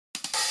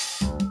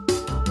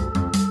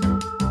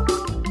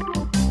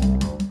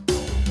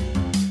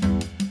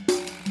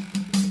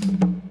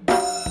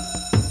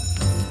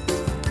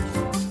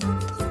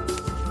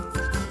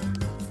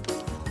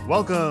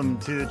Welcome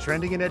to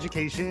Trending in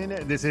Education.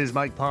 This is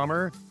Mike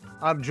Palmer.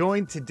 I'm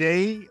joined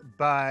today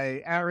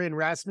by Aaron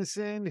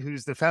Rasmussen,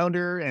 who's the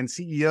founder and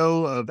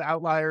CEO of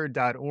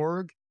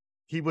Outlier.org.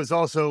 He was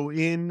also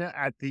in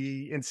at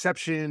the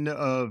inception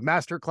of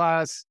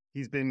Masterclass.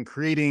 He's been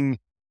creating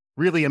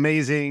really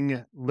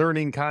amazing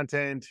learning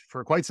content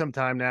for quite some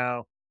time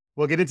now.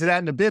 We'll get into that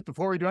in a bit.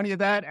 Before we do any of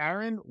that,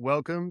 Aaron,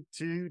 welcome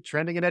to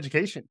Trending in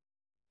Education.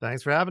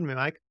 Thanks for having me,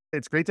 Mike.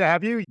 It's great to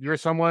have you. You're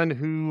someone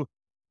who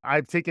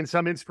I've taken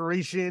some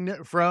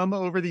inspiration from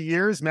over the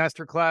years.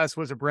 Masterclass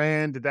was a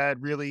brand that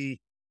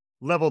really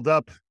leveled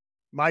up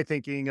my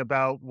thinking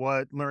about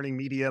what learning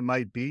media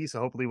might be. So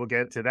hopefully we'll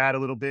get to that a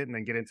little bit and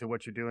then get into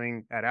what you're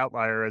doing at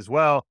Outlier as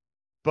well.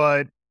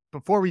 But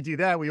before we do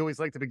that, we always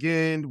like to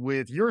begin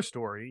with your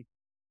story.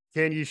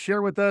 Can you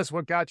share with us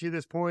what got you to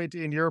this point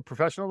in your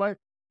professional life?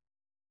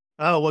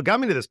 Oh, what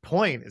got me to this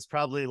point is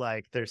probably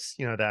like there's,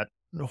 that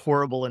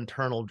horrible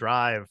internal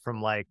drive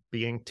from like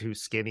being too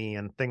skinny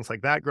and things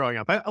like that growing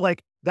up.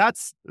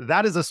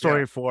 That is a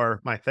story for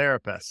my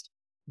therapist,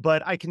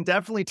 but I can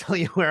definitely tell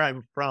you where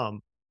I'm from.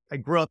 I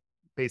grew up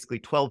basically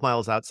 12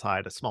 miles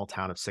outside a small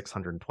town of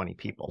 620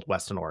 people,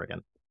 Weston,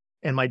 Oregon.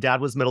 And my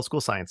dad was a middle school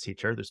science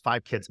teacher. There's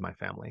 5 kids in my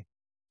family.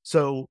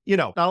 So,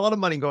 not a lot of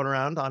money going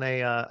around on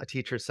a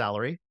teacher's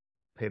salary,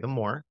 pay them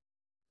more.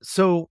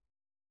 So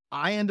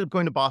I ended up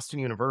going to Boston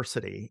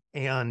University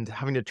and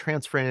having to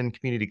transfer in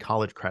community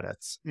college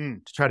credits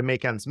to try to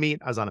make ends meet.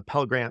 I was on a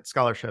Pell Grant,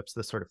 scholarships,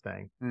 this sort of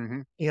thing.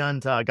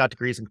 And got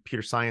degrees in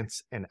computer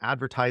science and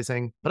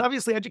advertising. But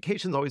obviously,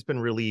 education's always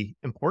been really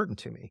important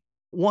to me.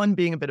 One,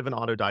 being a bit of an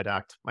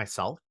autodidact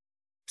myself.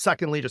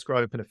 Secondly, just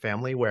growing up in a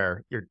family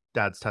where your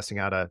dad's testing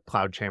out a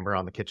cloud chamber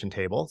on the kitchen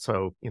table.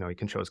 So, he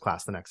can show his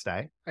class the next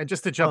day. And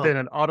just to jump in,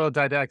 an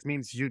autodidact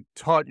means you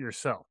taught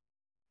yourself.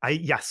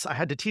 Yes, I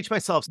had to teach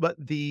myself, but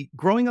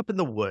growing up in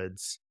the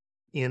woods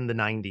in the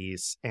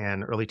 90s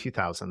and early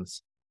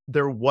 2000s,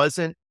 there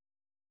wasn't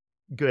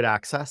good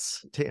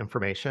access to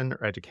information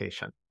or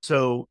education.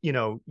 So,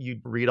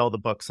 you'd read all the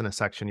books in a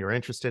section you were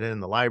interested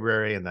in the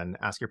library and then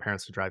ask your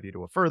parents to drive you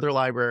to a further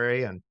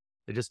library and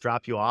they just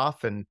drop you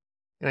off and,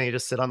 you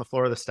just sit on the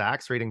floor of the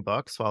stacks reading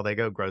books while they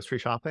go grocery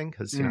shopping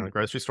because, the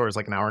grocery store is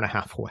like an hour and a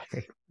half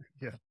away.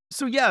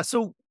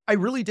 So I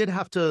really did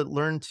have to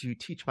learn to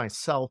teach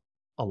myself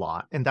a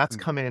lot. And that's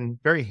come in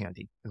very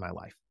handy in my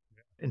life.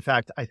 In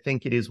fact, I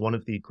think it is one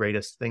of the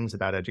greatest things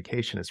about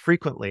education is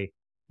frequently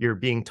you're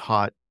being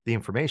taught the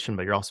information,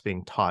 but you're also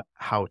being taught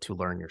how to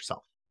learn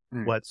yourself,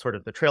 what sort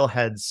of the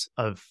trailheads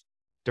of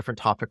different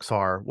topics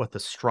are, what the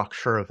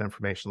structure of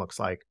information looks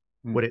like,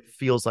 what it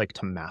feels like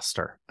to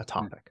master a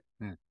topic.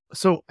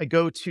 So I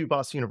go to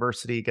Boston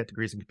University, get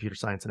degrees in computer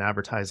science and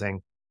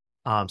advertising,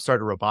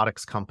 started a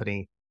robotics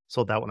company,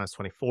 sold that when I was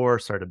 24,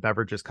 started a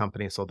beverages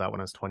company, sold that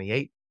when I was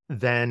 28.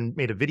 Then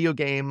made a video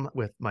game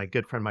with my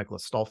good friend, Michael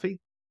Astolfi.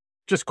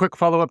 Just quick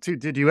follow-up too.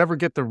 Did you ever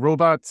get the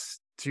robots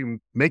to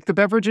make the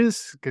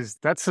beverages? Because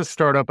that's a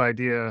startup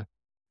idea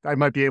I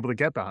might be able to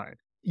get behind.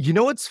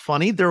 What's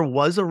funny? There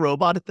was a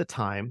robot at the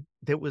time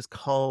that was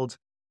called,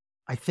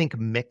 I think,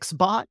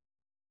 Mixbot.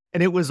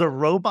 And it was a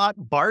robot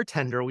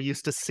bartender we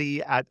used to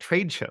see at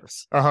trade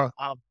shows.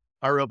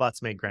 Our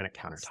robots made granite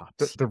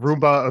countertops. The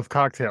Roomba of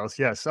cocktails.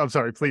 Yes. I'm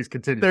sorry. Please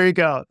continue. There you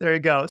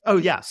go. Oh,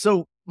 yeah.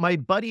 So my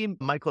buddy,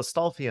 Michael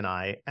Astolfi, and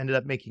I ended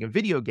up making a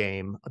video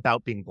game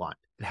about being blind.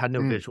 It had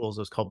no visuals. It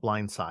was called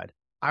Blindside.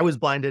 I was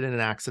blinded in an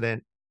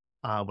accident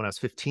when I was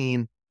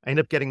 15. I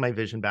ended up getting my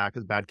vision back. It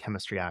was a bad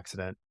chemistry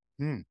accident.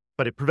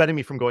 But it prevented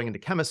me from going into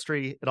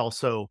chemistry. It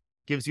also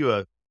gives you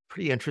a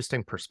pretty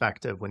interesting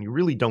perspective when you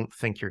really don't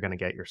think you're going to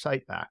get your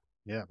sight back.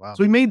 Yeah, wow.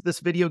 So we made this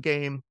video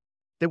game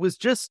that was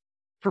just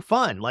for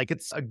fun. Like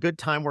it's a good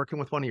time working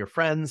with one of your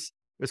friends.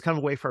 It was kind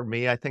of a way for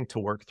me, I think, to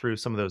work through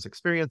some of those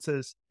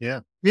experiences. Yeah.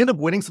 We ended up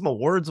winning some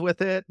awards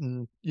with it.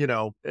 And,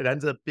 it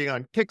ends up being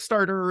on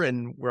Kickstarter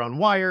and we're on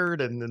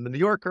Wired and then the New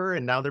Yorker.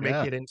 And now they're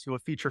making it into a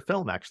feature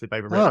film, actually,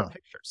 by Vermilion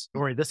Pictures.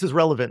 Don't worry, this is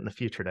relevant in the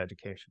future to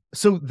education.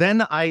 So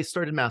then I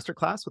started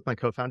Masterclass with my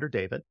co-founder,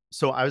 David.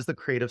 So I was the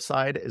creative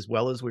side as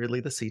well as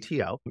weirdly the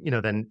CTO.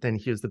 Then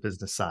he was the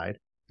business side.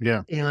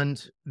 Yeah.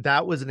 And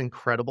that was an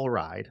incredible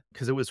ride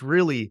because it was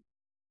really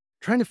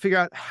trying to figure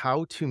out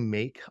how to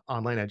make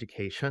online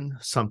education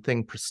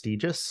something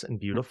prestigious and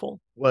beautiful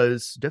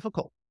was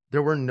difficult.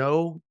 There were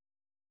no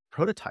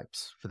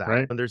prototypes for that.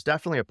 Right. And there's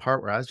definitely a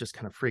part where I was just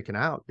kind of freaking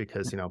out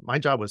because, my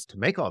job was to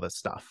make all this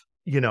stuff.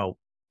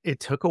 It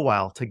took a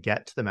while to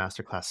get to the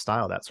Masterclass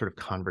style, that sort of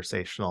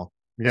conversational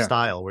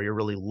style where you're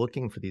really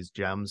looking for these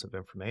gems of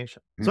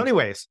information. So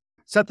anyways,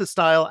 set the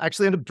style,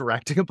 actually ended up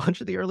directing a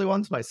bunch of the early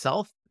ones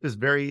myself. This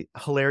very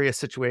hilarious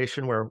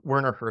situation where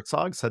Werner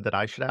Herzog said that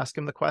I should ask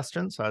him the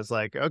question. So I was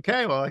like,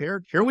 okay, well,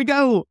 here we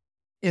go.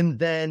 And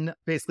then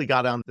basically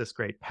got on this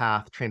great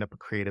path, trained up a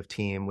creative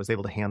team, was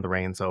able to hand the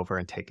reins over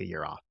and take a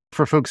year off.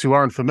 For folks who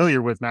aren't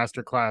familiar with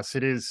Masterclass,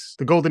 it is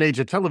the golden age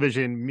of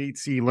television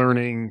meets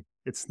e-learning.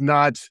 It's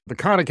not the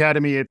Khan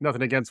Academy. It's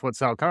nothing against what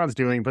Sal Khan's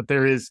doing, but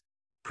there is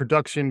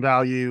production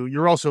value.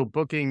 You're also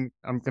booking.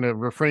 I'm going to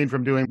refrain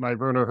from doing my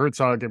Werner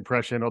Herzog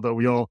impression, although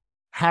we all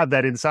have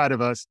that inside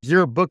of us.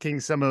 You're booking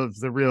some of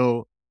the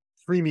real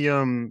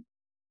premium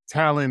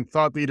talent,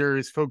 thought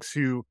leaders, folks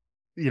who,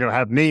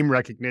 have name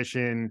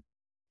recognition.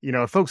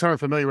 If folks aren't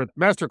familiar with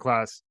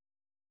Masterclass,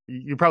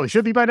 you probably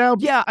should be by now.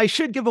 Yeah, I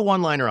should give a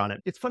one-liner on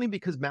it. It's funny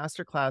because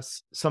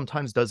Masterclass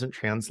sometimes doesn't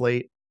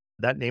translate,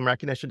 that name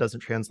recognition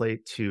doesn't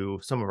translate to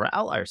some of our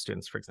outlier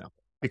students, for example.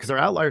 Because our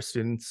outlier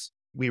students,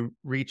 we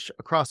reach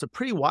across a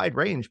pretty wide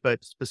range,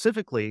 but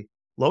specifically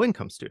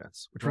low-income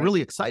students, which we're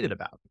really excited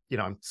about.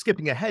 I'm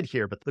skipping ahead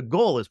here, but the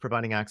goal is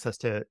providing access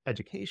to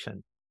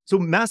education. So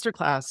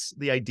Masterclass,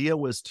 the idea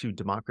was to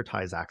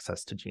democratize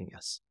access to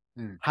genius.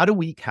 How do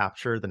we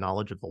capture the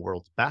knowledge of the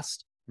world's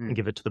best and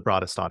give it to the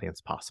broadest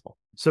audience possible?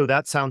 So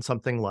that sounds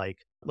something like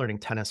learning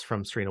tennis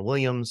from Serena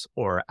Williams,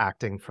 or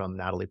acting from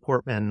Natalie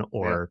Portman,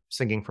 or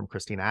singing from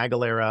Christina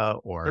Aguilera,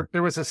 or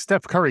there was a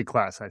Steph Curry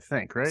class, I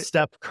think, right?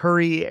 Steph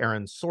Curry,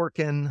 Aaron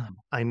Sorkin.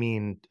 I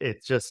mean,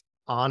 it's just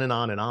on and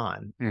on and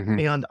on.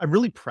 And I'm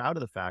really proud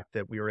of the fact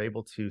that we were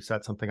able to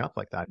set something up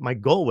like that. My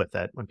goal with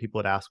it, when people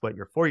would ask what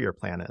your 4-year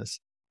plan is,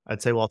 I'd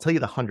say, well, I'll tell you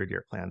the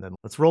 100-year plan. Then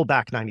let's roll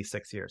back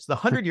 96 years. The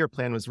 100-year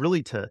plan was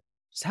really to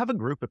just have a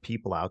group of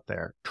people out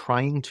there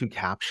trying to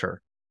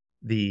capture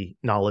the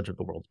knowledge of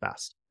the world's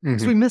best.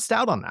 Because we missed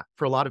out on that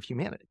for a lot of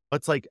humanity.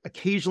 It's like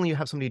occasionally you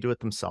have somebody do it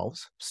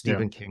themselves.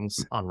 Stephen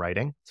King's on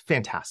writing. It's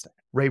fantastic.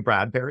 Ray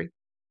Bradbury.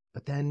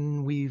 But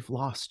then we've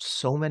lost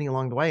so many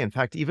along the way. In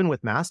fact, even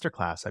with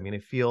Masterclass, I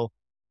feel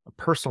a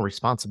personal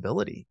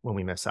responsibility when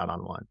we miss out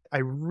on one. I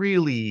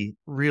really,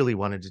 really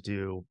wanted to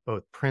do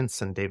both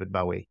Prince and David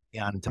Bowie,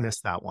 and to miss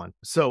that one.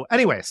 So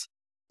anyways,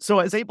 I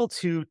was able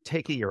to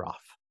take a year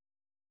off,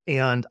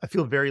 and I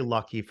feel very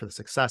lucky for the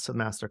success of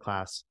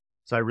Masterclass.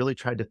 So I really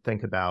tried to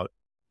think about,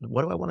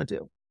 what do I want to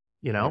do?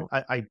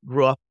 I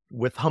grew up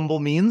with humble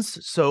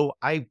means, so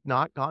I've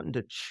not gotten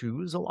to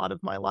choose a lot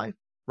of my life,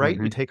 right?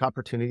 We take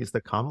opportunities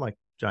that come, like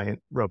giant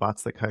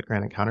robots that cut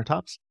granite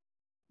countertops.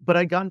 But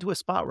I got into a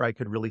spot where I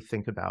could really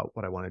think about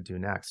what I want to do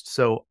next.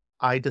 So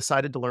I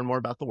decided to learn more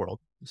about the world.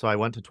 So I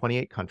went to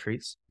 28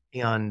 countries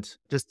and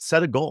just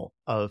set a goal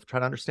of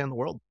trying to understand the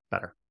world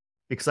better,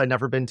 because I'd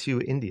never been to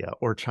India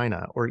or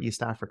China or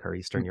East Africa or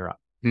Eastern Europe.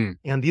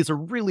 And these are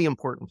really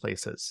important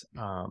places,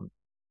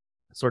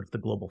 sort of the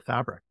global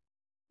fabric.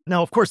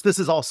 Now, of course, this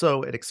is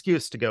also an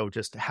excuse to go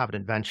just have an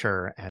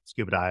adventure and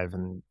scuba dive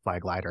and fly a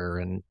glider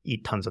and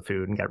eat tons of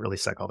food and get really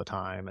sick all the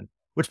time. And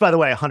which, by the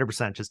way,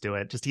 100% just do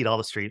it. Just eat all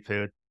the street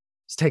food.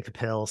 Just take the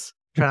pills.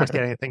 Try not to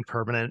get anything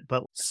permanent,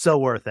 but so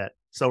worth it.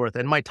 So worth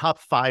it. In my top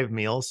 5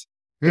 meals,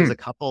 there's a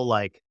couple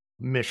like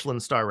Michelin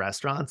star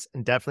restaurants,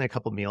 and definitely a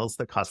couple meals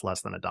that cost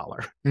less than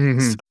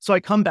 $1. So I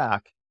come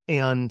back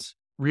and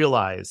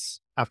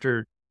realize,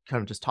 after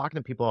kind of just talking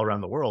to people all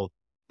around the world,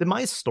 that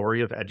my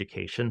story of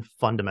education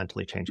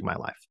fundamentally changing my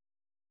life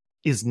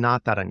is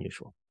not that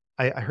unusual.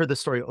 I heard this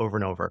story over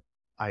and over.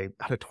 I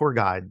had a tour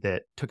guide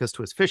that took us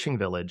to his fishing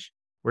village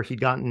where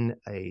he'd gotten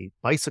a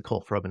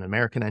bicycle from an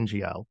American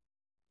NGO.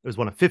 It was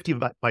one of 50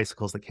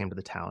 bicycles that came to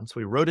the town. So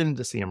we rode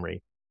into Siem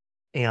Reap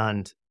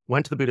and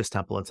went to the Buddhist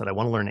temple and said, I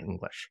want to learn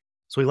English.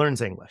 So he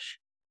learns English.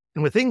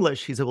 And with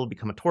English, he's able to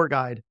become a tour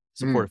guide,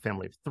 support a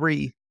family of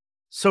 3.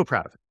 So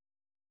proud of it.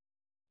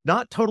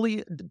 Not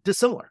totally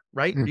dissimilar,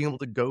 right? Being able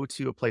to go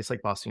to a place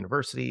like Boston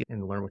University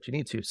and learn what you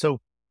need to. So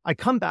I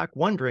come back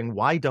wondering,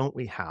 why don't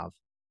we have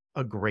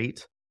a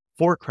great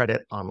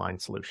 4-credit online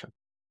solution?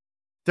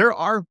 There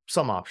are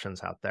some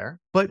options out there,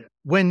 but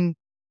when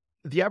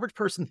the average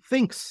person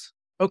thinks,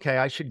 okay,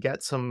 I should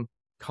get some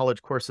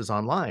college courses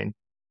online,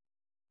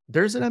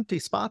 there's an empty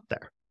spot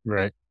there.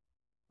 Right.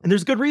 And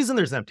there's good reason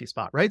there's an empty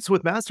spot, right? So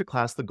with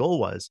Masterclass, the goal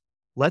was,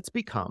 let's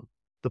become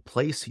the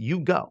place you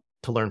go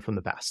to learn from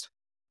the best.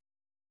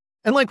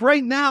 And like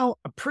right now,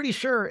 I'm pretty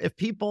sure if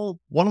people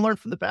want to learn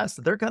from the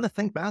best, they're going to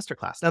think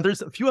Masterclass. Now,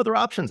 there's a few other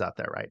options out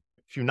there, right?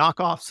 A few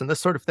knockoffs and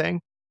this sort of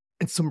thing.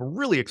 And some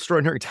really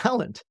extraordinary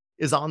talent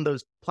is on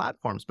those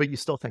platforms, but you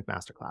still think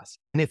Masterclass.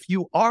 And if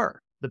you are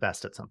the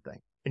best at something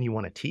and you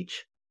want to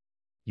teach,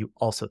 you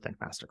also think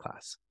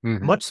Masterclass.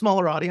 Much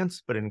smaller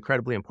audience, but an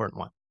incredibly important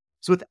one.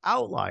 So with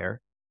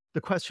Outlier, the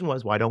question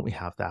was, why don't we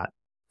have that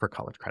for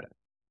college credit?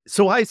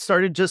 So I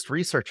started just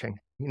researching.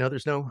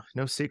 There's no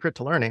secret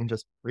to learning.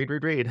 Just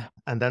read,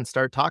 and then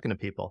start talking to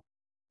people.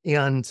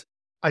 And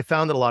I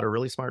found that a lot of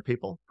really smart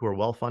people who are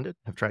well-funded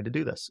have tried to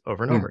do this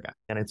over and over again.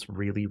 And it's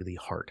really, really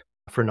hard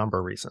for a number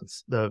of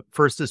reasons. The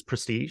first is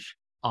prestige.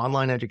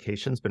 Online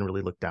education has been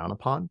really looked down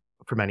upon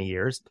for many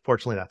years.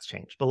 Fortunately, that's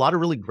changed. But a lot of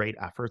really great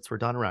efforts were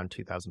done around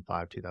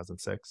 2005,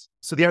 2006.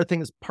 So the other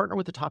thing is partner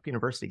with the top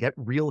university, get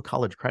real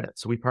college credit.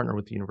 So we partner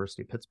with the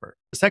University of Pittsburgh.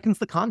 The second is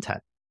the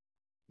content.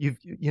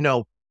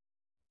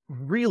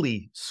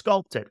 Really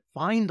sculpt it,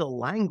 find a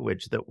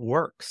language that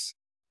works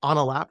on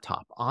a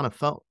laptop, on a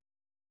phone,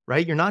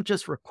 right? You're not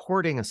just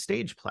recording a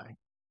stage play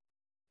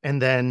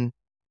and then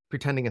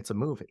pretending it's a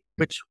movie,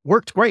 which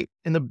worked great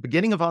in the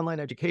beginning of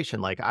online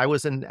education. Like I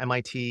was in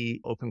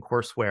MIT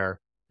OpenCourseWare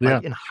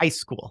in high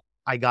school.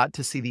 I got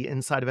to see the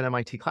inside of an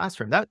MIT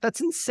classroom. That's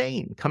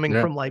insane coming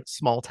from like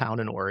small town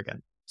in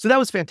Oregon. So that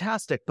was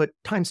fantastic, but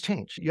times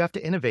change. You have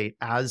to innovate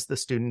as the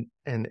student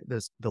and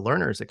the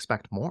learners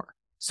expect more.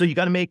 So you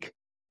got to make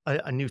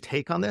a new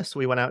take on this.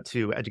 We went out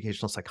to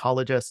educational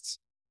psychologists,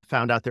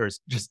 found out there's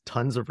just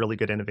tons of really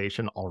good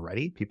innovation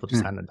already. People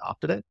just hadn't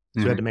adopted it.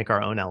 So we had to make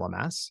our own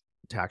LMS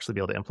to actually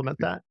be able to implement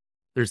that.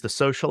 There's the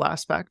social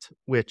aspect,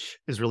 which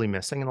is really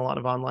missing in a lot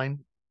of online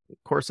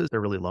courses.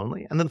 They're really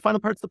lonely. And then the final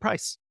part's the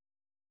price.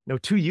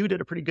 2U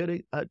did a pretty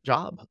good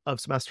job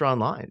of semester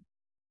online.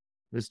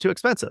 It was too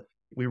expensive.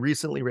 We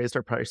recently raised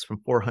our price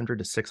from $400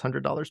 to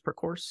 $600 per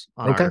course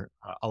on our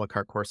a la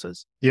carte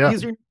courses. Yeah.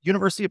 These are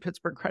University of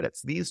Pittsburgh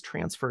credits. These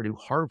transfer to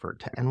Harvard,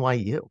 to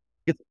NYU.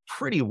 It's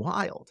pretty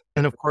wild.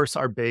 And of course,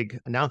 our big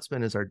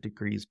announcement is our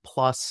Degrees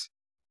Plus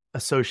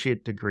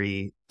associate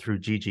degree through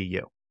GGU.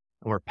 And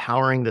we're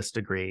powering this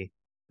degree.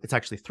 It's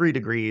actually 3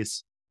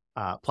 degrees,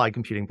 Applied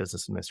Computing,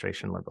 Business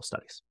Administration, Liberal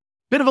Studies.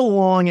 Bit of a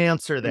long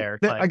answer there.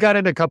 I got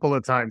it a couple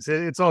of times.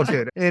 It's all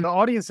good. And the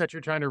audience that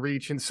you're trying to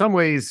reach in some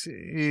ways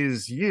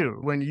is you.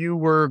 When you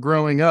were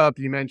growing up,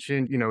 you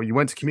mentioned, you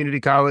went to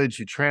community college,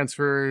 you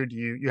transferred,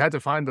 you had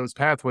to find those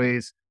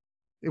pathways.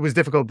 It was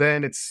difficult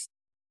then. It's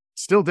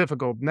still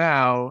difficult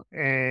now.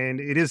 And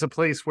it is a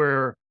place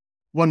where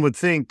one would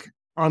think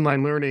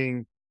online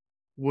learning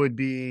would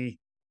be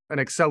an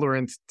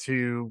accelerant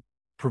to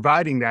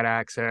providing that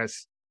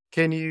access.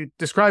 Can you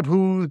describe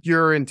who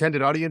your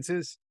intended audience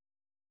is?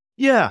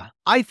 Yeah,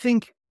 I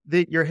think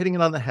that you're hitting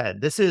it on the head.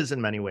 This is,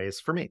 in many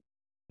ways, for me.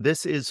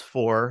 This is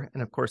for,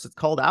 and of course, it's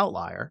called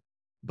Outlier.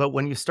 But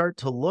when you start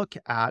to look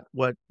at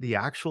what the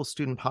actual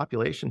student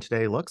population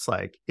today looks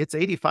like, it's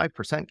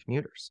 85%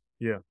 commuters.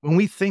 Yeah. When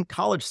we think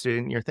college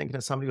student, you're thinking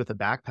of somebody with a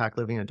backpack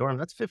living in a dorm.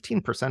 That's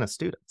 15% of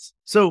students.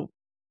 So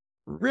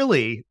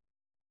really,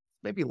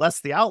 maybe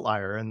less the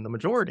outlier and the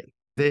majority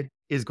that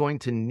is going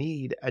to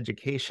need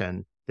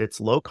education that's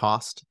low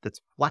cost,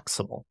 that's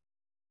flexible,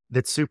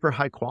 that's super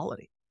high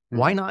quality.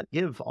 Why not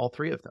give all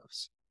 3 of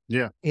those?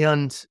 Yeah.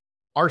 And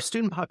our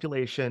student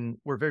population,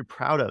 we're very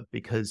proud of,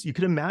 because you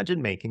could imagine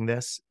making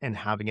this and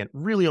having it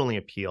really only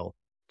appeal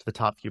to the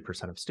top few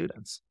percent of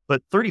students.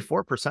 But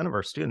 34% of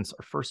our students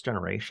are first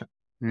generation,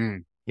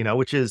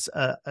 which is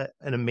an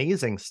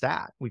amazing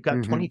stat. We've got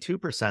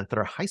 22% that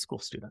are high school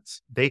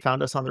students. They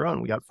found us on their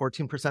own. We got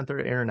 14% that are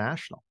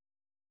international.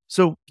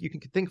 So you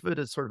can think of it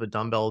as sort of a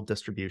dumbbell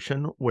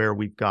distribution where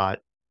we've got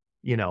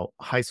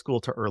high school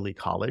to early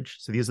college.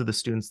 So these are the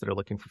students that are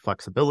looking for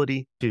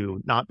flexibility to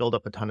not build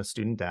up a ton of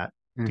student debt,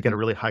 to get a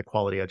really high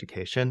quality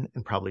education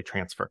and probably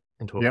transfer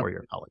into a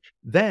 4-year college.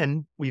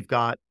 Then we've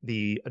got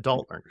the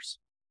adult learners.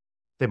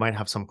 They might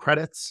have some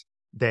credits.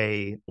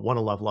 They want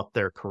to level up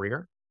their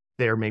career.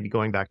 They're maybe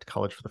going back to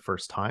college for the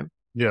first time.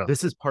 Yeah.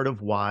 This is part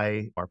of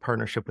why our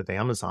partnership with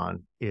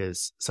Amazon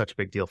is such a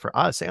big deal for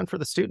us and for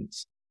the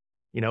students.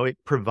 It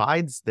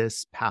provides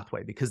this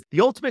pathway, because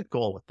the ultimate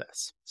goal with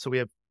this, so we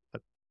have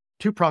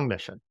 2-pronged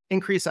mission: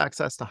 increase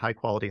access to high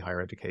quality higher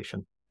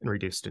education and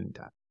reduce student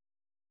debt.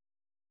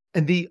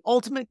 And the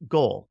ultimate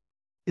goal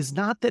is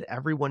not that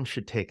everyone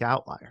should take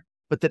Outlier,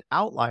 but that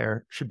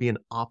Outlier should be an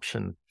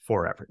option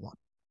for everyone.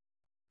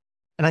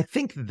 And I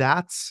think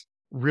that's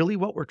really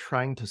what we're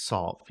trying to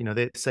solve.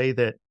 They say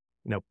that,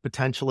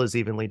 potential is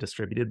evenly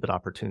distributed, but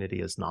opportunity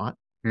is not.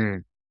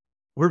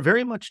 We're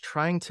very much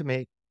trying to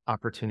make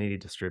opportunity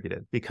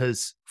distributed,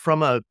 because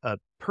from a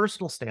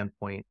personal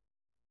standpoint,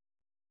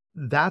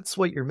 that's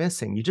what you're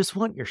missing. You just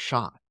want your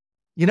shot.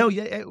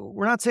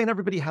 We're not saying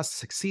everybody has to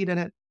succeed in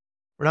it.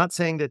 We're not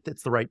saying that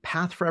it's the right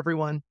path for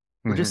everyone.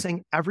 We're just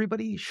saying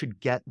everybody should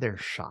get their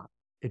shot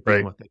at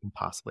being what they can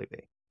possibly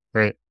be.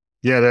 Right.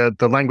 Yeah.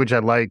 The language I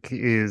like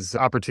is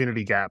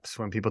opportunity gaps.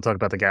 When people talk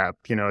about the gap,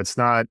 it's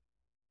not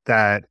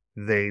that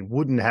they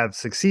wouldn't have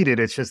succeeded.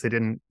 It's just they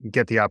didn't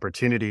get the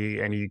opportunity.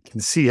 And you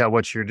can see how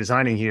what you're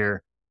designing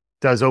here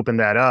does open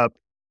that up.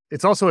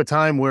 It's also a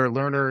time where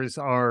learners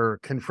are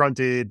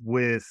confronted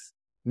with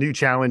new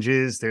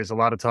challenges. There's a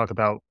lot of talk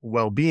about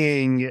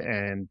well-being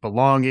and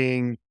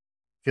belonging,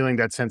 feeling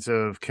that sense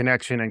of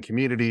connection and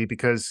community,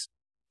 because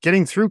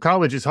getting through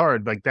college is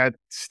hard. Like that,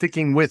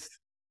 sticking with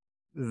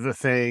the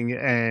thing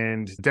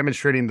and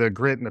demonstrating the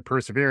grit and the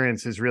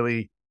perseverance is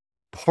really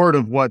part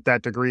of what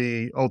that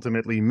degree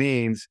ultimately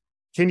means.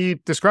 Can you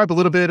describe a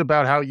little bit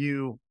about how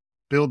you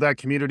build that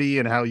community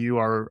and how you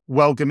are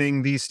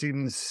welcoming these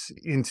students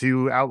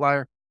into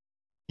Outlier?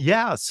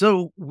 Yeah,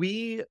 so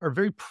we are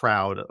very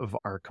proud of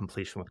our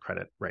completion with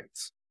credit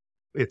rates.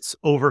 It's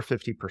over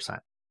 50%,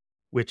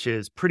 which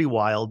is pretty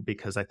wild,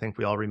 because I think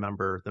we all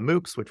remember the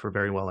MOOCs, which were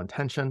very well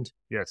intentioned.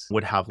 Yes.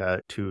 Would have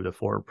a 2 to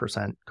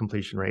 4%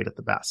 completion rate at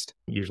the best,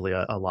 usually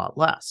a lot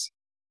less.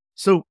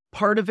 So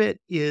part of it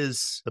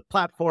is the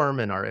platform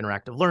and our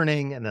interactive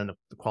learning, and then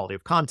the quality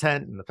of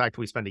content, and the fact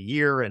that we spend a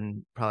year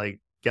and probably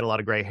get a lot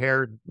of gray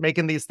hair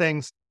making these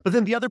things. But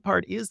then the other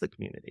part is the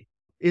community.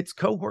 It's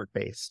cohort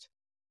based.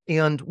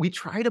 And we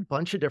tried a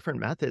bunch of different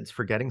methods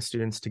for getting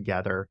students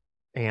together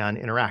and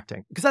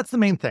interacting, because that's the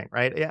main thing,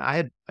 right? I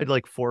had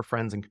like 4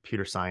 friends in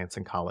computer science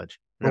in college,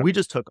 where we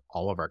just took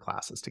all of our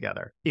classes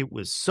together. It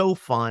was so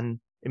fun.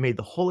 It made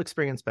the whole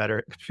experience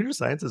better. Computer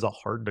science is a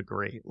hard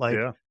degree.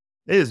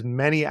 It is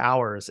many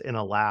hours in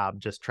a lab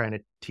just trying to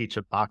teach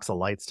a box of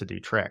lights to do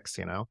tricks,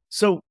 you know?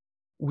 So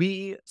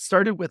we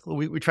started with,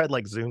 we tried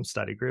like Zoom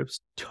study groups,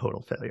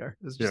 total failure.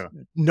 It's just,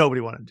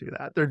 nobody wanted to do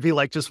that. There'd be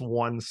like just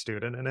one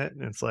student in it.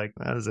 And it's like,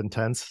 that is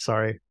intense.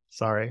 Sorry.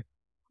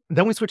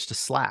 Then we switched to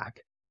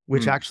Slack,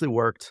 which actually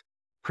worked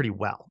pretty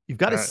well. You've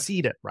got to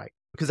seed it right,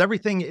 because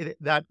everything,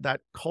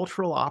 that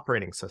cultural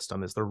operating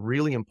system is the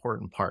really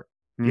important part.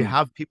 If you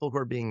have people who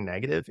are being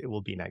negative, it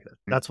will be negative.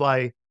 That's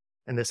why,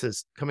 and this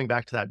is coming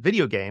back to that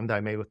video game that I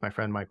made with my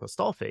friend Michael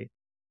Astolfi.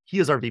 He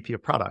is our VP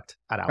of product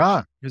at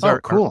Outlier. He's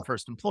our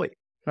first employee.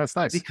 That's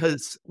nice.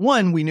 Because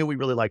one, we knew we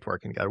really liked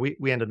working together. We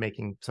ended up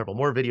making several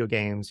more video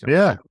games,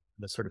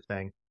 this sort of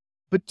thing.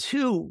 But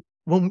two,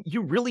 when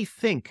you really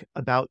think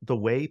about the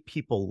way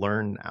people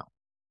learn now,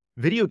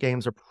 video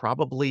games are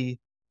probably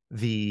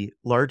the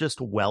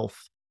largest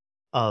wealth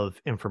of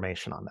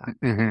information on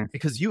that.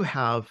 Because you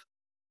have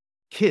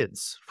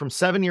kids from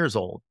 7 years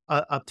old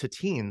up to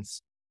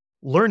teens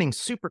learning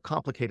super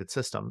complicated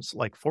systems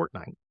like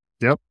Fortnite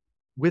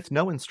with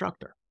no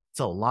instructor. It's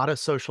a lot of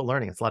social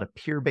learning. It's a lot of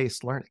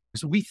peer-based learning.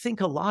 So we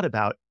think a lot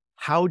about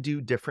how do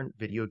different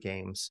video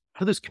games, how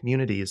do those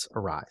communities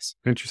arise?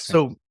 Interesting.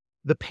 So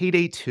the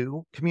Payday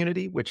 2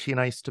 community, which he and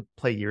I used to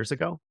play years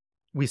ago,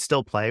 we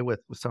still play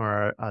with some of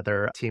our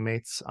other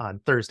teammates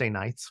on Thursday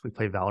nights. We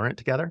play Valorant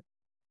together.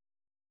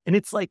 And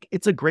it's like,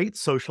 it's a great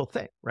social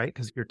thing, right?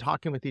 Because you're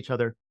talking with each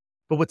other.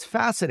 But what's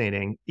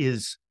fascinating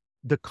is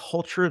the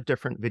culture of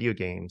different video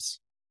games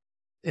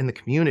in the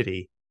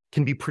community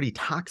can be pretty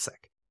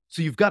toxic.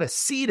 So you've got to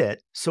seed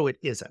it so it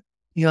isn't.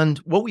 And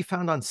what we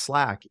found on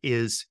Slack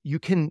is you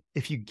can,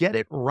 if you get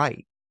it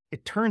right,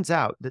 it turns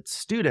out that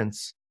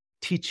students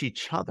teach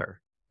each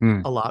other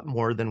a lot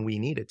more than we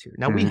needed to.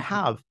 Now we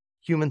have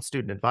human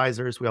student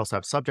advisors. We also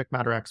have subject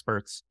matter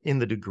experts in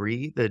the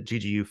degree. The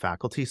GGU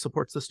faculty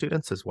supports the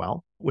students as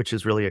well, which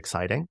is really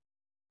exciting.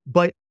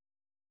 But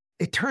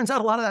it turns out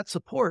a lot of that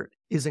support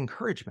is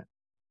encouragement.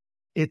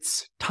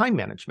 It's time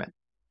management.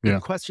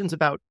 Questions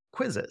about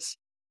quizzes.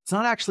 It's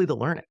not actually the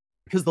learning.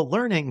 Because the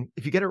learning,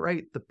 if you get it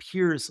right, the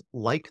peers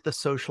like the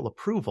social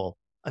approval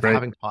of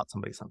having taught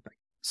somebody something.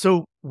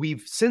 So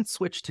we've since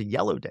switched to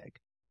Yellow Dig,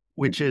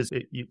 which is,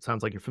 it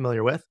sounds like you're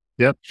familiar with.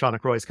 Sean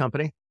McRoy's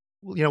company.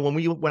 You know, when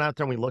we went out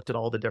there and we looked at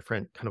all the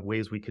different kind of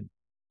ways we could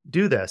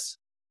do this,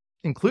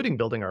 including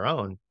building our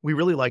own, we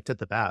really liked it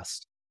the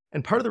best.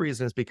 And part of the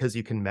reason is because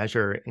you can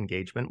measure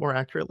engagement more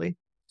accurately.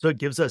 So it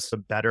gives us a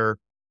better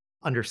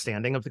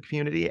understanding of the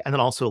community. And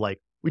then also, like,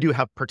 we do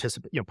have part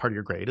of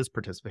your grade is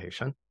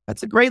participation.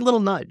 That's a great little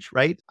nudge,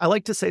 right? I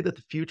like to say that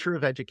the future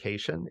of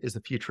education is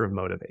the future of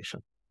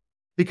motivation.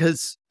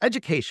 Because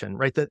education,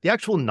 right, the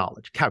actual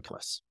knowledge,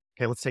 calculus.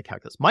 Okay, let's take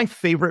calculus. My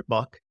favorite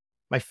book,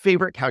 my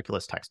favorite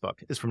calculus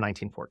textbook is from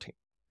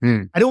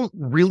 1914. I don't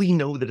really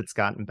know that it's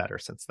gotten better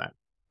since then.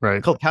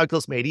 It's called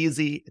Calculus Made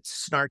Easy.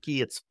 It's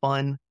snarky. It's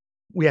fun.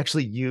 We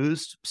actually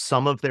used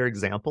some of their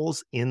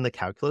examples in the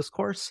calculus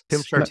course.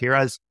 Tim Chartier,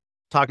 I was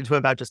talking to him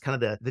about just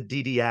kind of the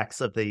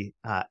DDX of the,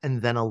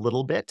 and then a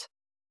little bit,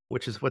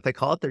 which is what they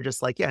call it. They're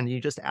just like, and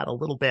you just add a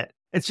little bit.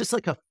 It's just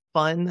like a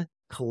fun,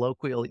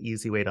 colloquial,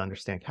 easy way to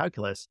understand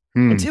calculus.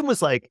 And Tim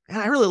was like,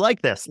 man, I really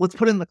like this. Let's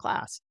put it in the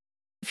class.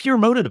 If you're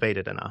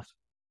motivated enough,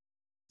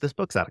 this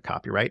book's out of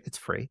copyright. It's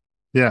free.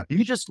 You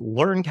can just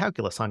learn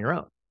calculus on your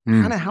own.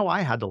 Kind of how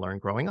I had to learn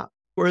growing up.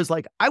 Whereas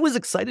like, I was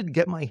excited to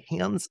get my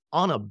hands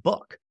on a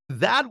book.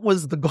 That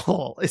was the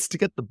goal, is to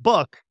get the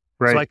book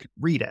so I could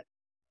read it.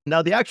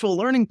 Now, the actual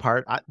learning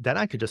part, then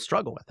I could just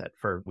struggle with it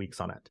for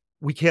weeks on end.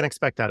 We can't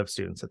expect that of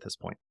students at this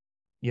point,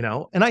 you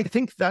know? And I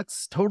think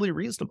that's totally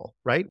reasonable,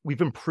 right?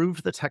 We've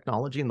improved the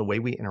technology and the way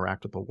we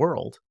interact with the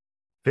world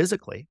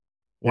physically.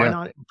 Why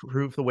not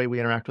improve the way we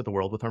interact with the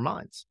world with our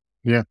minds?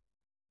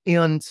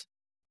 And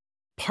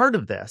part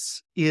of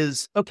this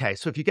is, okay,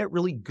 so if you get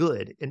really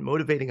good at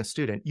motivating a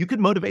student, you could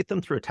motivate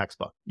them through a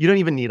textbook. You don't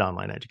even need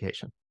online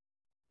education,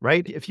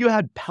 right? If you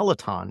had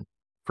Peloton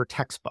for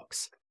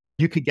textbooks,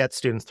 you could get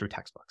students through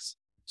textbooks.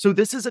 So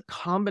this is a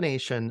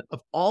combination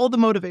of all the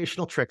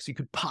motivational tricks you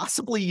could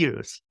possibly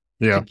use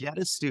to get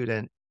a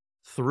student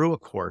through a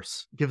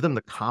course, give them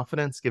the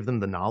confidence, give them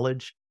the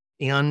knowledge,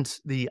 and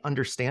the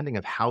understanding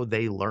of how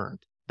they learned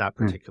that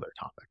particular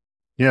topic.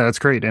 Yeah, that's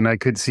great. And I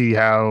could see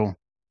how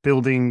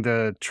building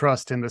the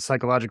trust and the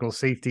psychological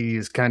safety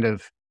is kind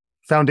of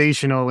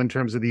foundational in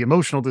terms of the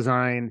emotional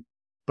design,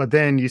 but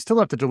then you still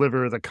have to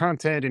deliver the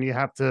content and you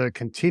have to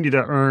continue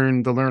to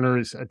earn the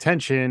learner's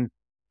attention.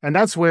 And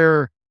that's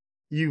where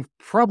you've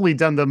probably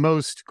done the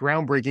most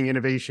groundbreaking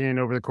innovation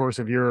over the course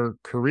of your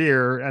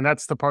career. And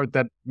that's the part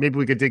that maybe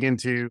we could dig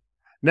into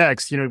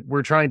next. You know,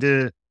 we're trying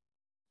to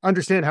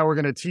understand how we're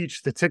going to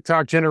teach the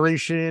TikTok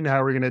generation,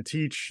 how we're going to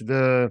teach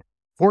the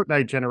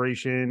Fortnite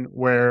generation,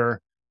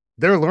 where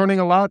they're learning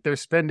a lot. They're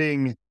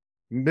spending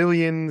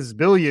millions,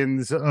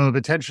 billions of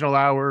attentional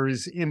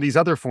hours in these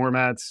other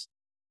formats.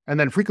 And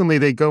then frequently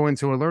they go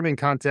into a learning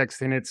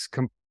context and it's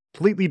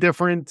completely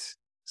different,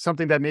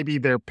 something that maybe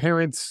their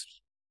parents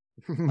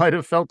might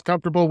have felt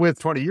comfortable with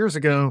 20 years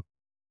ago.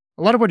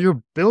 a lot of what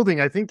you're building,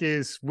 I think,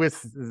 is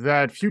with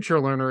that future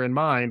learner in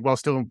mind, while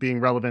still being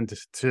relevant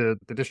to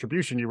the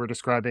distribution you were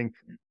describing.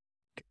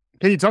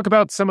 Can you talk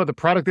about some of the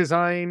product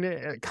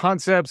design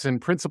concepts and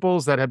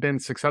principles that have been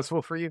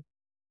successful for you?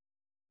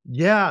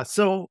 Yeah.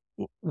 So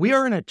we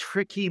are in a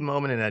tricky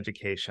moment in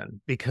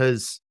education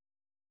because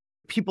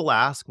people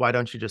ask, why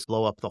don't you just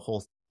blow up the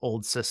whole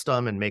old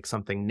system and make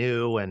something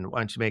new? And why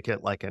don't you make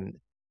it like an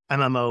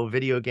MMO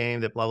video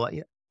game that blah, blah.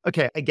 Yeah.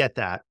 Okay. I get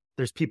that.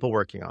 There's people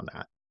working on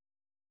that.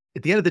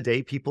 At the end of the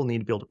day, people need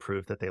to be able to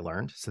prove that they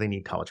learned. So they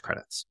need college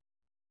credits.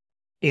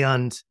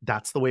 And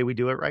that's the way we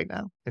do it right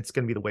now. It's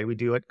going to be the way we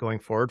do it going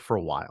forward for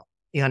a while.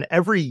 And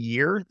every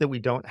year that we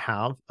don't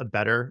have a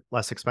better,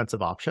 less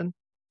expensive option,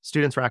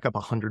 students rack up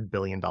 $100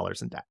 billion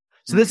in debt.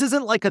 So this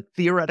isn't like a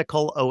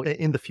theoretical, oh,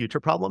 in the future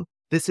problem.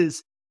 This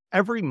is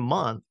every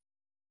month,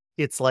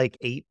 it's like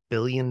 $8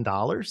 billion.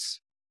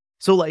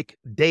 So like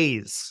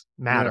days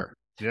matter,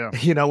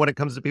 Yeah. when it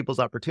comes to people's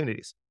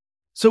opportunities.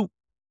 So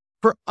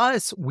for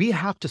us, we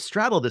have to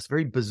straddle this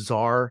very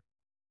bizarre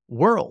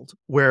world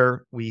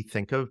where we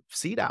think of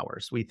seat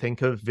hours, we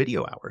think of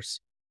video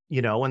hours,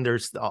 and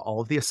there's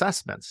all of the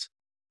assessments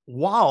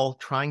while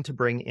trying to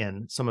bring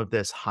in some of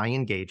this high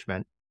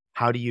engagement.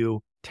 How do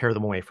you tear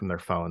them away from their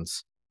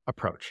phones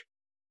approach?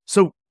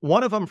 So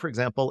one of them, for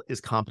example,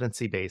 is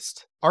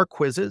competency-based. Our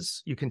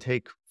quizzes, you can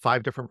take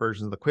 5 different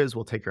versions of the quiz,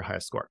 we'll take your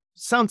highest score.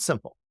 Sounds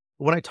simple.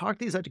 When I talked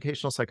to these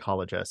educational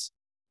psychologists,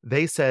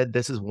 they said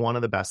this is one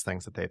of the best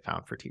things that they've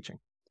found for teaching.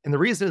 And the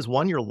reason is,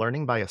 1, you're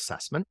learning by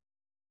assessment.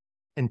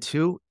 And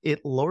 2,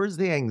 it lowers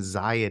the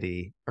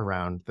anxiety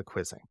around the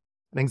quizzing.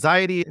 And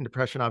anxiety and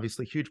depression,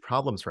 obviously huge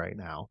problems right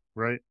now.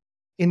 Right.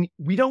 And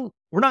we're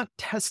not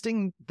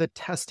testing the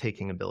test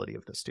taking ability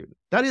of the student.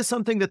 That is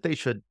something that they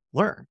should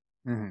learn,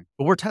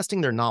 but we're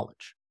testing their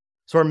knowledge.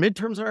 So our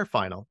midterms and our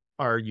final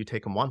are, you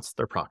take them once,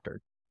 they're proctored,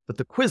 but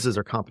the quizzes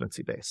are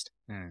competency based.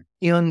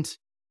 And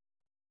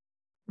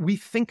we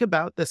think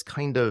about this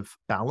kind of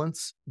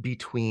balance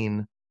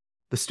between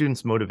the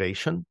student's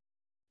motivation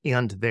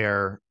and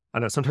their, I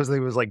don't know, sometimes I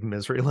think it was like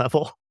misery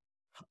level.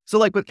 So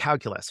like with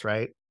calculus,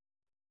 right?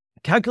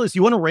 Calculus,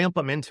 you want to ramp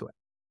them into it.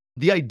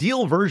 The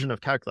ideal version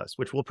of calculus,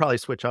 which we'll probably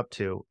switch up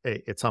to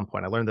at some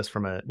point, I learned this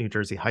from a New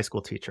Jersey high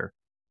school teacher,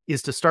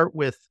 is to start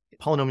with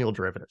polynomial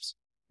derivatives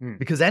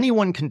because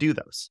anyone can do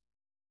those.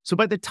 So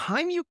by the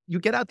time you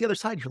get out the other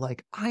side, you're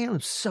like, I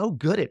am so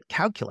good at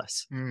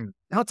calculus.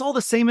 Now it's all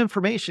the same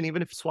information,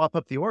 even if you swap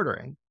up the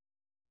ordering,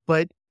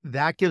 but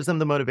that gives them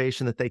the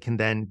motivation that they can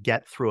then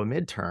get through a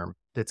midterm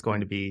that's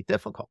going to be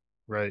difficult.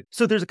 Right.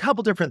 So there's a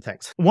couple different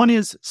things. One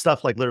is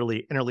stuff like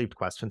literally interleaved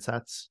question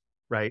sets,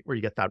 right? Where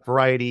you get that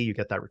variety, you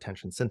get that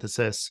retention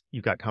synthesis,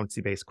 you've got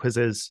competency-based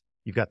quizzes,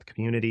 you've got the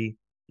community.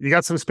 You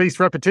got some spaced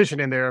repetition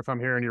in there, if I'm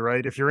hearing you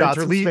right. If you're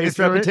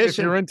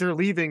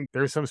interleaving,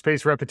 there's some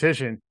spaced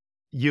repetition.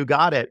 You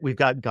got it. We've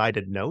got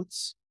guided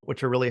notes,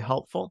 which are really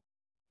helpful.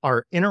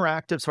 Our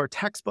interactive, so our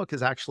textbook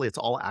is actually, it's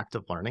all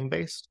active learning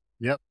based.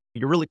 Yep.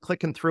 You're really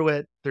clicking through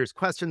it. There's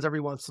questions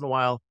every once in a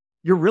while.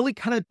 You're really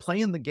kind of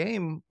playing the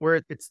game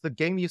where it's the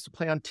game you used to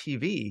play on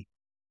TV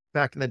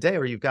back in the day,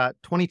 where you've got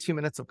 22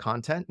 minutes of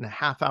content and a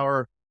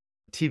half-hour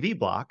TV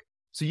block.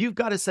 So you've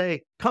got to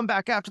say, come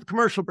back after the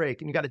commercial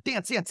break, and you got to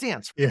dance.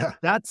 Yeah.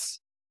 That's,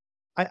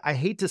 I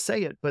hate to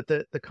say it, but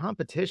the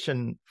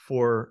competition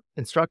for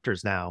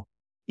instructors now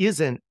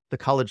isn't the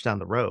college down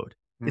the road.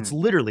 It's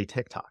literally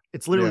TikTok.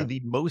 It's literally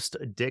the most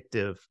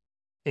addictive,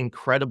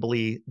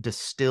 incredibly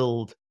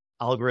distilled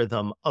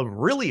algorithm of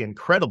really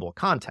incredible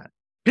content.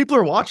 People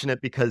are watching it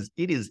because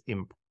it is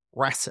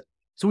impressive.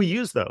 So we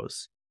use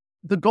those.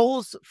 The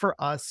goals for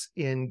us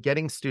in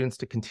getting students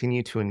to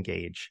continue to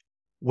engage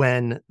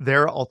when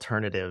their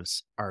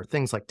alternatives are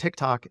things like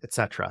TikTok,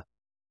 etc.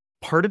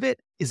 Part of it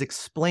is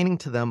explaining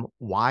to them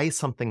why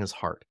something is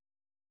hard.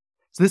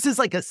 So this is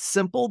like a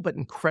simple but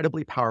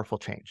incredibly powerful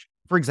change.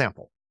 For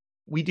example,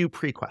 we do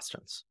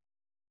pre-questions,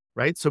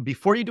 right? So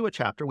before you do a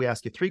chapter, we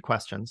ask you 3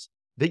 questions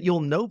that you'll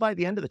know by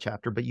the end of the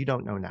chapter, but you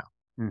don't know now.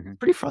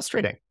 Pretty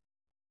frustrating,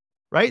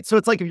 right? So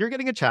it's like if you're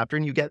getting a chapter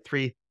and you get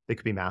 3, they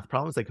could be math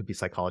problems, they could be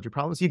psychology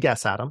problems. You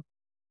guess at them.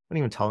 Don't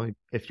even tell them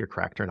if you're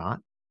correct or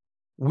not.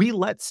 We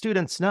let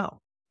students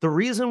know. The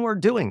reason we're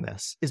doing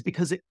this is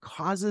because it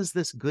causes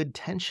this good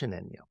tension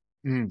in you.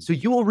 So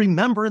you will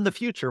remember in the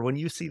future when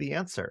you see the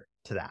answer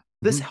to that.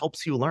 This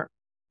helps you learn.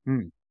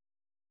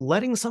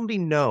 Letting somebody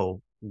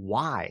know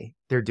why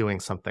they're doing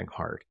something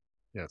hard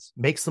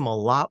makes them a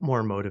lot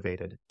more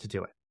motivated to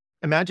do it.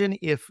 Imagine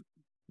if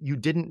you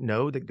didn't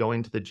know that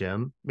going to the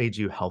gym made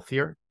you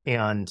healthier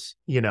and,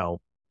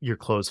 your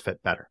clothes fit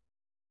better.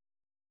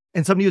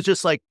 And somebody was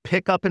just like,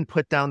 pick up and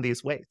put down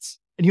these weights.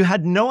 And you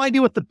had no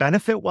idea what the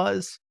benefit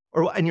was.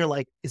 And you're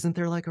like, isn't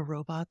there like a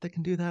robot that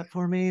can do that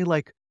for me?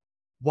 Like,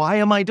 why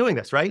am I doing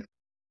this, right?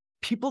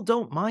 People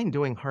don't mind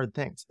doing hard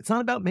things. It's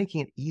not about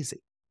making it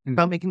easy. It's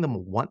about making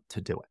them want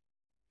to do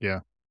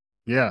it.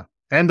 Yeah.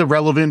 And the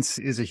relevance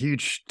is a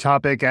huge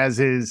topic, as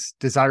is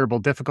desirable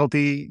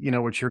difficulty,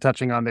 which you're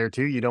touching on there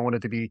too. You don't want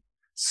it to be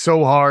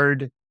so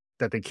hard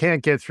that they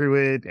can't get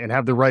through it, and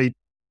have the right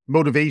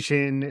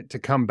motivation to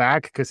come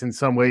back, because in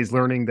some ways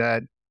learning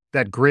that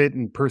grit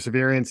and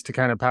perseverance to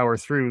kind of power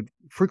through,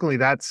 frequently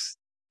that's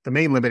the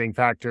main limiting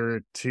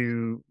factor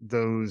to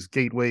those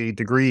gateway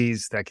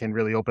degrees that can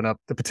really open up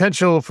the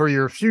potential for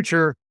your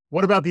future.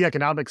 What about the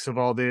economics of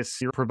all this?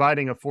 You're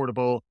providing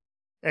affordable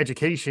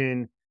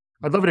education.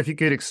 I'd love it if you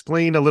could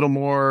explain a little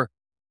more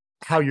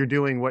how you're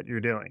doing what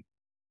you're doing.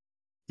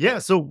 Yeah.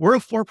 So we're a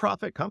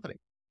for-profit company,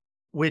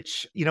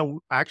 which, I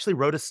actually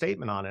wrote a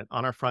statement on it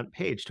on our front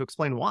page to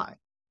explain why.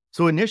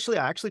 So initially,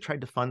 I actually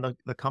tried to fund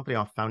the company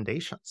off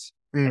foundations,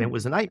 and it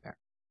was a nightmare.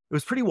 It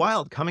was pretty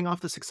wild coming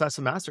off the success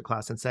of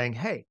Masterclass and saying,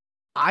 hey,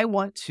 I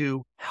want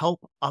to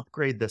help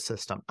upgrade this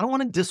system. I don't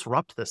want to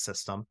disrupt this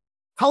system.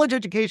 College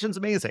education is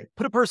amazing.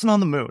 Put a person on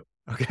the moon.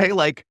 Okay.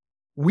 Like,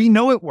 we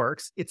know it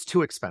works. It's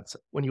too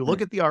expensive. When you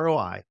look at the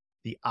ROI,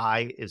 the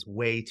I is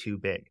way too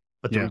big,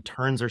 but the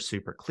returns are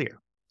super clear.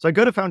 So I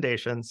go to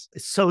foundations.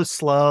 It's so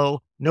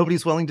slow.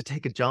 Nobody's willing to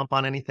take a jump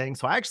on anything.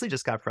 So I actually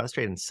just got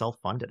frustrated and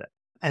self-funded it.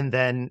 And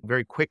then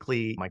very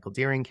quickly, Michael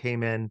Deering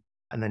came in,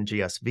 and then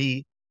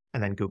GSV,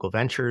 and then Google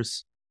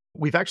Ventures.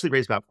 We've actually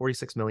raised about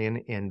 $46 million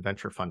in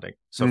venture funding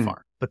so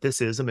far, but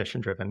this is a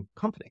mission-driven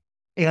company.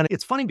 And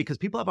it's funny because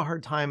people have a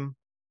hard time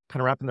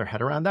kind of wrapping their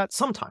head around that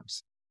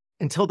sometimes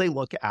until they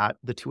look at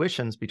the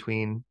tuitions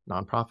between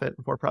nonprofit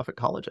and for-profit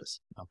colleges.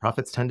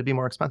 Nonprofits tend to be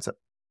more expensive.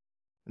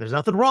 There's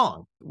nothing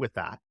wrong with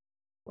that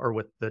or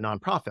with the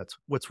nonprofits.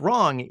 What's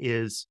wrong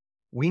is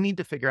we need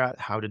to figure out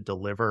how to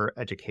deliver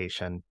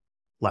education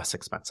less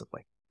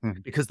expensively.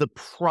 Because the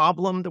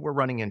problem that we're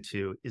running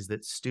into is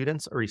that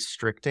students are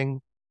restricting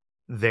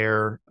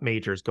their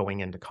majors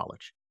going into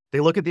college. They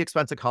look at the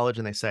expense of college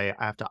and they say,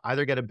 I have to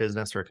either get a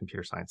business or a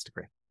computer science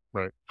degree.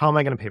 Right. How am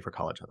I going to pay for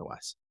college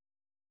otherwise?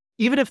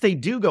 Even if they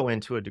do go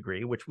into a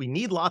degree, which we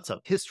need lots of,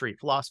 history,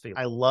 philosophy.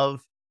 I love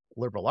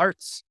liberal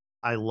arts.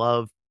 I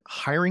love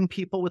hiring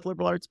people with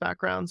liberal arts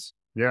backgrounds.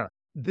 Yeah.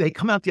 They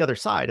come out the other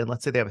side, and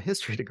let's say they have a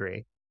history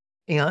degree,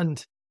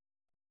 and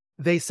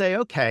they say,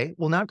 okay,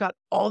 well, now I've got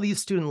all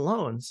these student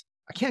loans.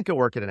 I can't go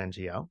work at an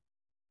NGO.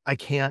 I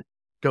can't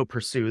go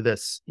pursue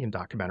this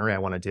documentary I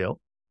want to do.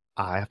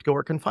 I have to go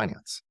work in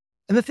finance.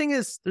 And the thing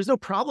is, there's no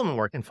problem in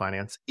working in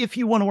finance if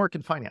you want to work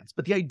in finance.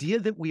 But the idea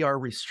that we are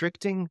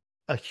restricting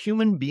a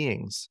human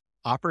being's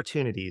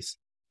opportunities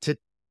to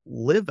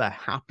live a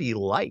happy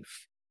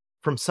life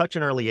from such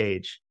an early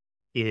age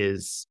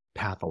is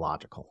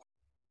pathological.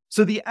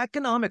 So the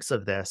economics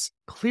of this,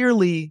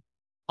 clearly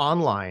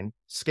online,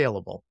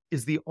 scalable,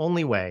 is the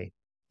only way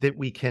that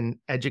we can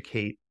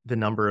educate the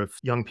number of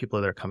young people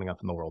that are coming up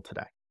in the world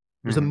today.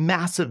 There's a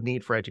massive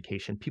need for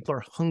education. People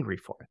are hungry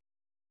for it.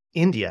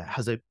 India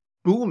has a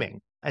booming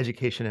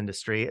education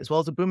industry as well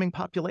as a booming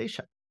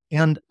population.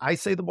 And I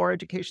say the more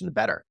education, the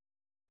better.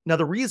 Now,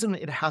 the reason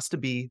it has to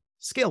be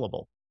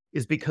scalable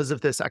is because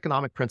of this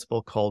economic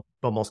principle called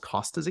Baumol's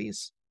cost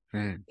disease.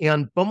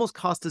 And Baumol's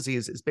cost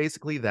disease is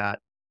basically that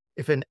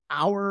if an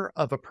hour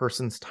of a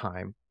person's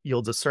time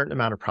yields a certain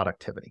amount of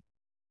productivity,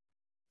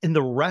 and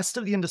the rest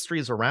of the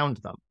industries around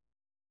them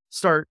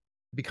start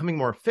becoming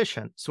more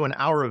efficient, so an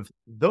hour of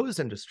those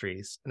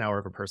industries, an hour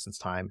of a person's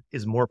time,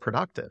 is more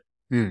productive,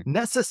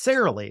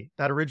 necessarily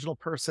that original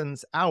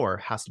person's hour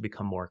has to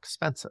become more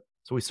expensive.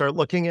 So we start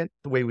looking at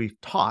the way we've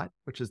taught,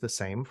 which is the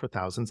same for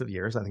thousands of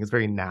years. I think it's a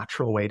very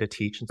natural way to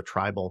teach in a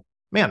tribal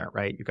manner,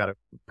 right? You've got a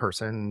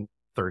person,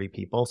 30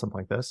 people, something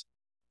like this.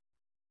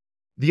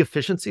 The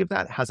efficiency of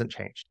that hasn't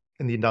changed.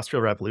 And the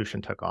Industrial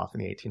Revolution took off in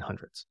the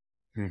 1800s.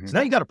 So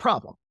now you got a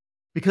problem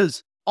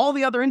because all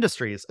the other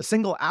industries, a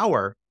single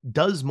hour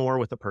does more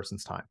with a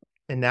person's time.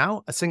 And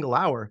now a single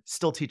hour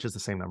still teaches the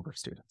same number of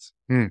students.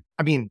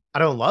 I mean, I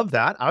don't love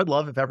that. I would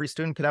love if every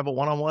student could have a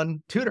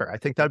one-on-one tutor. I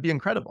think that'd be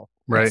incredible.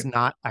 Right. It's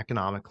not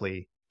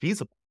economically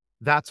feasible.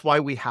 That's why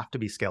we have to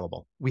be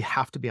scalable. We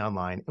have to be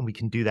online, and we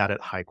can do that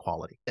at high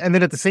quality. And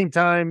then at the same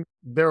time,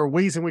 there are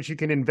ways in which you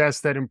can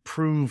invest that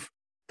improve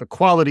the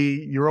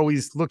quality. You're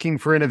always looking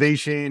for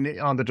innovation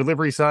on the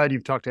delivery side.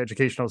 You've talked to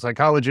educational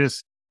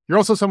psychologists. You're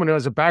also someone who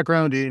has a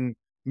background in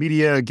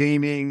media,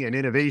 gaming, and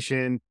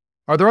innovation.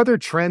 Are there other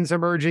trends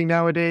emerging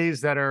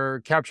nowadays that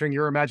are capturing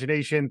your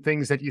imagination,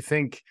 things that you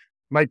think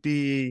might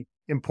be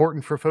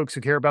important for folks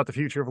who care about the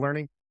future of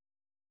learning?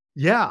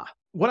 Yeah.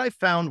 What I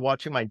found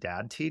watching my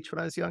dad teach when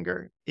I was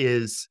younger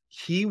is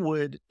he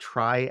would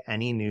try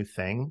any new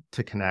thing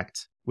to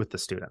connect with the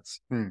students.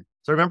 So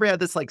I remember he had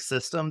this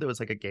system that was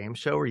like a game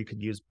show where you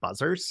could use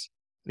buzzers,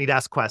 and he'd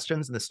ask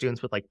questions and the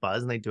students would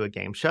buzz and they'd do a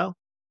game show.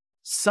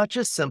 Such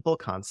a simple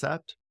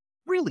concept,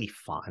 really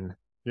fun.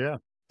 Yeah.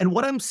 And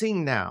what I'm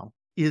seeing now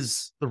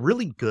is the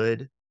really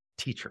good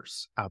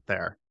teachers out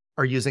there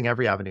are using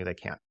every avenue they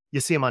can. You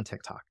see them on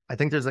TikTok. I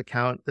think there's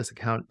this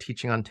account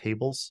Teaching on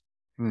Tables.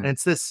 And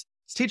it's this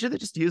teacher that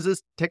just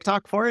uses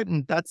TikTok for it.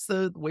 And that's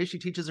the way she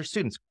teaches her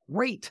students.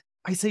 Great.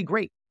 I say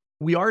great.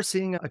 We are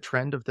seeing a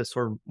trend of this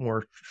sort of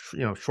more,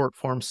 short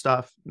form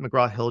stuff.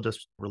 McGraw-Hill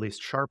just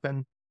released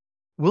Sharpen.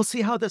 We'll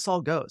see how this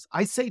all goes.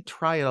 I say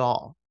try it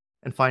all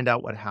and find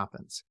out what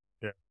happens.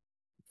 Yeah.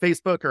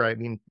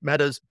 Facebook,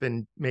 Meta's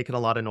been making a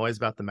lot of noise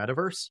about the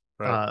metaverse.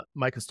 Right.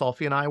 Mike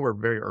Astolfi and I were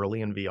very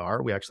early in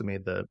VR. We actually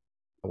made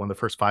one of the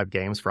first 5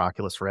 games for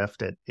Oculus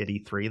Rift at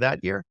E3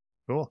 that year.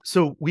 Cool.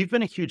 So we've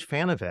been a huge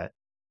fan of it,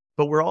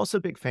 but we're also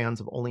big fans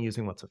of only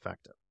using what's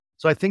effective.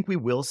 So I think we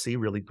will see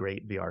really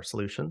great VR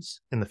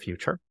solutions in the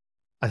future.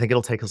 I think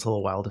it'll take us a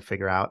little while to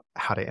figure out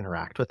how to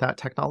interact with that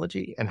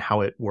technology and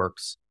how it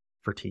works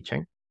for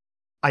teaching.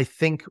 I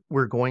think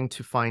we're going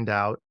to find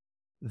out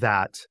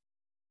that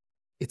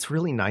it's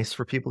really nice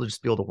for people to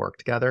just be able to work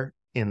together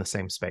in the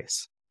same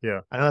space.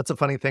 Yeah. I know that's a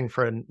funny thing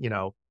for an,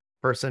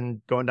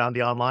 person going down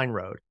the online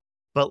road,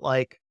 but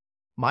like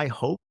my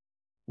hope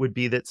would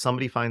be that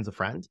somebody finds a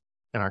friend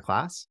in our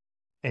class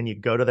and you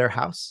go to their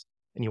house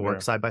and you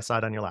work side by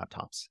side on your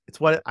laptops.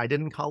 It's what I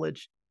did in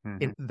college.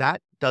 And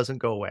that doesn't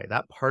go away.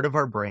 That part of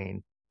our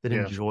brain that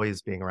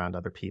enjoys being around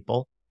other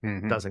people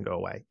doesn't go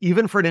away.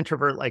 Even for an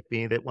introvert like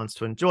me that wants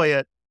to enjoy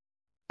it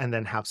and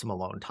then have some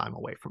alone time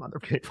away from other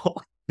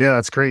people. Yeah,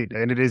 that's great.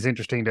 And it is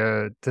interesting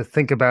to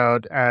think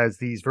about as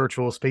these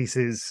virtual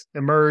spaces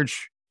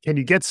emerge. Can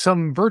you get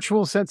some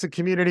virtual sense of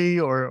community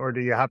or do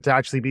you have to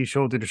actually be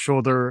shoulder to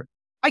shoulder?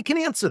 I can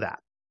answer that.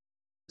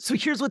 So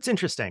here's what's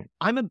interesting.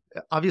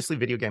 Obviously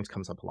video games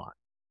comes up a lot.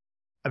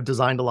 I've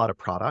designed a lot of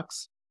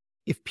products.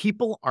 If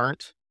people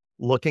aren't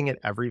looking at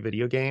every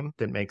video game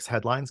that makes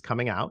headlines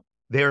coming out,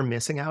 they are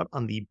missing out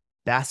on the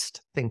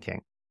best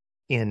thinking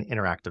in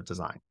interactive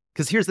design.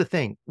 Because here's the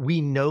thing,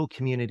 we know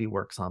community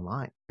works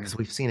online because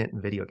we've seen it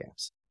in video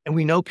games. And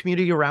we know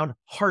community around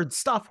hard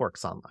stuff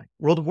works online.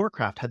 World of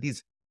Warcraft had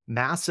these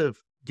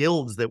massive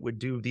guilds that would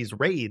do these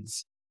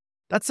raids.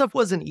 That stuff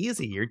wasn't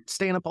easy. You're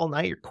staying up all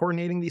night, you're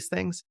coordinating these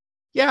things.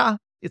 Yeah,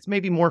 it's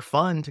maybe more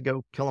fun to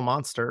go kill a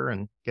monster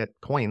and get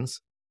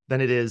coins than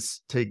it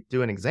is to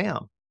do an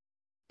exam.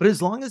 But as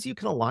long as you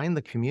can align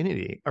the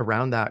community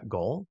around that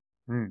goal,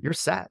 you're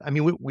set. I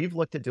mean, we've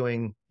looked at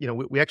doing,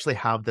 we actually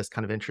have this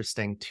kind of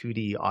interesting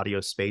 2D audio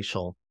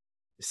spatial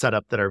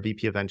setup that our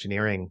VP of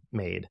engineering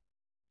made.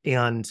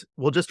 And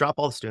we'll just drop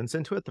all the students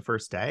into it the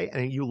first day.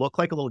 And you look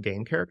like a little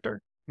game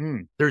character.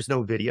 There's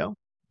no video,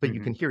 but you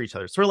can hear each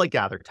other. Sort of like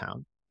Gather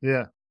Town.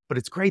 Yeah. But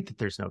it's great that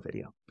there's no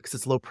video because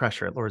it's low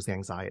pressure. It lowers the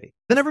anxiety.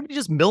 Then everybody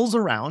just mills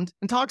around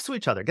and talks to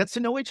each other, gets to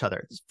know each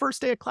other. It's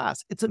first day of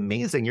class. It's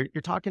amazing. You're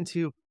talking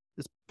to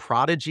this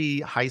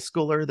prodigy high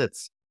schooler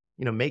that's,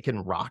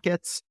 making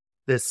rockets,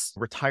 this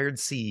retired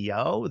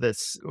CEO,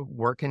 this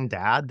working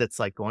dad that's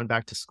like going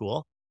back to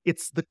school.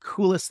 It's the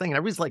coolest thing. And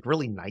everybody's like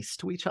really nice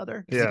to each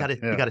other. You got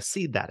to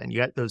seed that. And you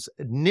got those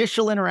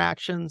initial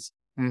interactions.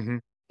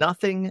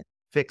 Nothing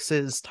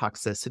fixes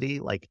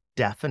toxicity like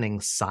deafening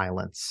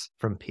silence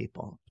from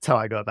people. That's how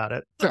I go about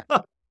it.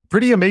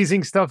 Pretty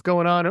amazing stuff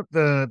going on.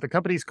 The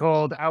company's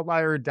called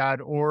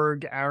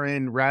Outlier.org.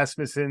 Aaron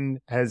Rasmussen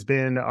has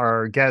been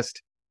our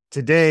guest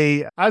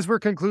today. As we're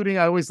concluding,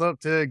 I always love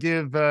to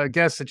give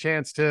guests a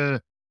chance to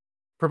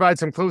provide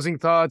some closing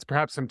thoughts,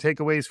 perhaps some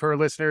takeaways for our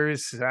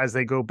listeners as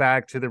they go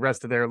back to the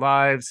rest of their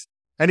lives.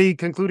 Any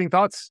concluding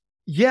thoughts?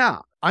 Yeah,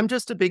 I'm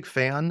just a big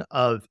fan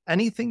of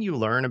anything you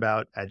learn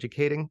about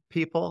educating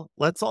people.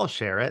 Let's all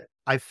share it.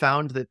 I've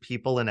found that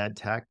people in ed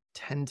tech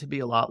tend to be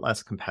a lot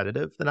less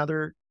competitive than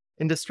other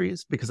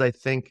industries because I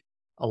think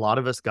a lot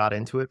of us got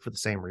into it for the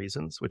same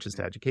reasons, which is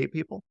to educate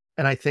people.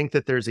 And I think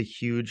that there's a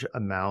huge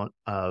amount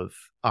of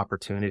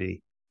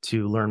opportunity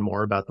to learn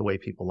more about the way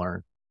people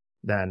learn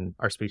than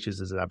our species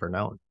has ever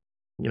known.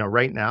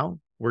 Right now,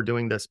 we're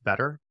doing this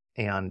better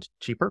and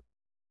cheaper.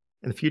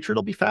 In the future,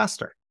 it'll be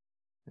faster.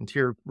 And to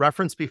your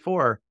reference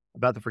before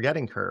about the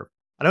forgetting curve,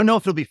 I don't know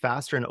if it'll be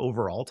faster in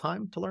overall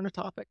time to learn a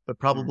topic, but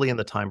probably in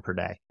the time per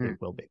day, it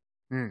will be.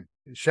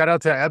 Shout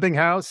out to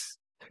Ebbinghaus.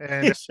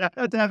 And shout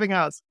out to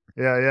Ebbinghaus.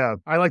 Yeah.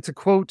 I like to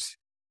quote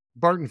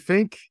Barton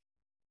Fink.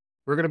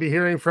 We're going to be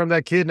hearing from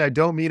that kid, and I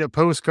don't mean a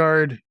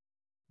postcard.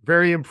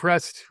 Very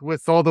impressed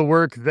with all the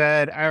work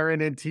that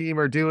Aaron and team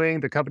are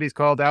doing. The company's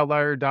called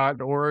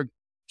Outlier.org.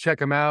 Check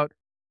them out.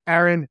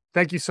 Aaron,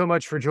 thank you so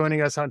much for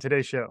joining us on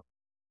today's show.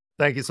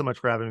 Thank you so much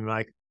for having me,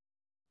 Mike.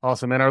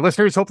 Awesome. And our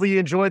listeners, hopefully you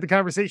enjoyed the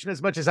conversation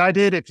as much as I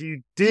did. If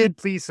you did,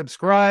 please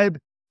subscribe,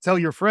 tell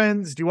your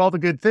friends, do all the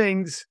good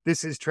things.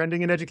 This is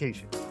Trending in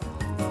Education.